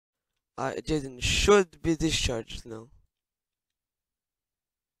Jayden should be discharged now.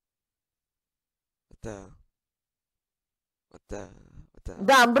 What the? What the? What the?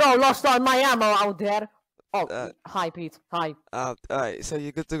 Damn, bro, lost all my ammo out there. Oh, Uh, hi, Pete. Hi. Alright, so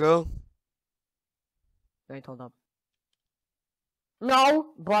you good to go? Wait, hold up.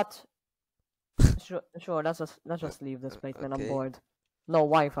 No, but sure. Let's just leave this place, man. I'm Okay. bored. No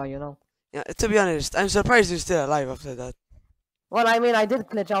Wi-Fi, you know. Yeah, to be honest, I'm surprised you're still alive after that. Well, I mean, I did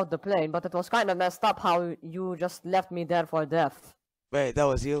glitch out the plane, but it was kind of messed up how you just left me there for death. Wait, that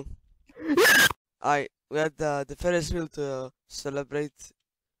was you? We had the Ferris wheel to celebrate,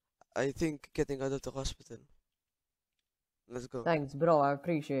 I think, getting out of the hospital. Let's go. Thanks, bro. I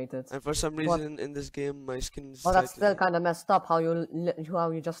appreciate it. And for some reason in this game, my skin is But that's still slightly... kind of messed up how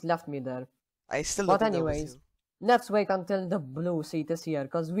you just left me there. I still But don't think that was anyways, you. let's wait until the blue seat is here,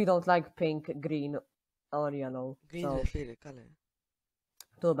 cause we don't like pink, green, or yellow. Green So is my favorite color.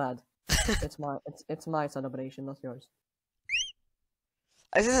 too bad. it's my celebration, not yours.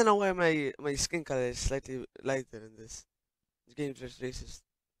 I just don't know why my skin color is slightly lighter in this. This game's just racist.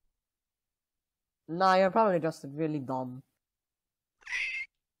 Nah, you're probably just really dumb.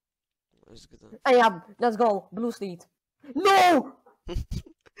 Let's get on. Hey, let's go, blue seat. No!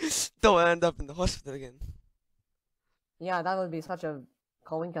 Don't end up in the hospital again. Yeah, that would be such a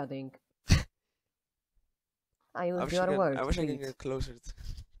coink, I think. I I used wish your word. I wish I could Pete. get closer.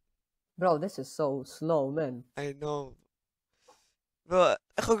 Bro, this is so slow, man. I know. Bro,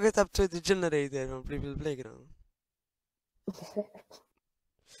 I could get up to the generator from previous playground.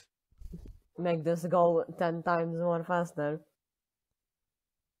 Make this go 10 times more faster.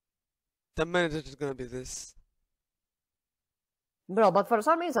 10 minutes is gonna be this. Bro, but for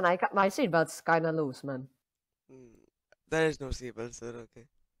some reason, my seatbelt's kinda loose, man. There is no seatbelt, so okay.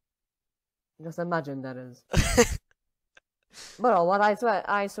 Just imagine there is. Bro, what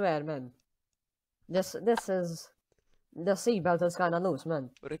I swear, man. This is... The seatbelt is kinda loose, man.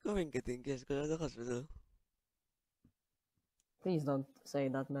 We're going getting guys go to the hospital. Please don't say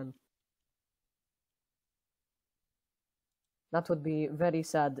that, man. That would be very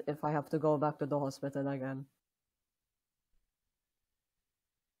sad if I have to go back to the hospital again.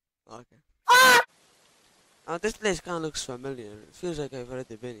 Okay. This place kinda looks familiar. It feels like I've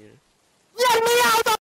already been here. Let me out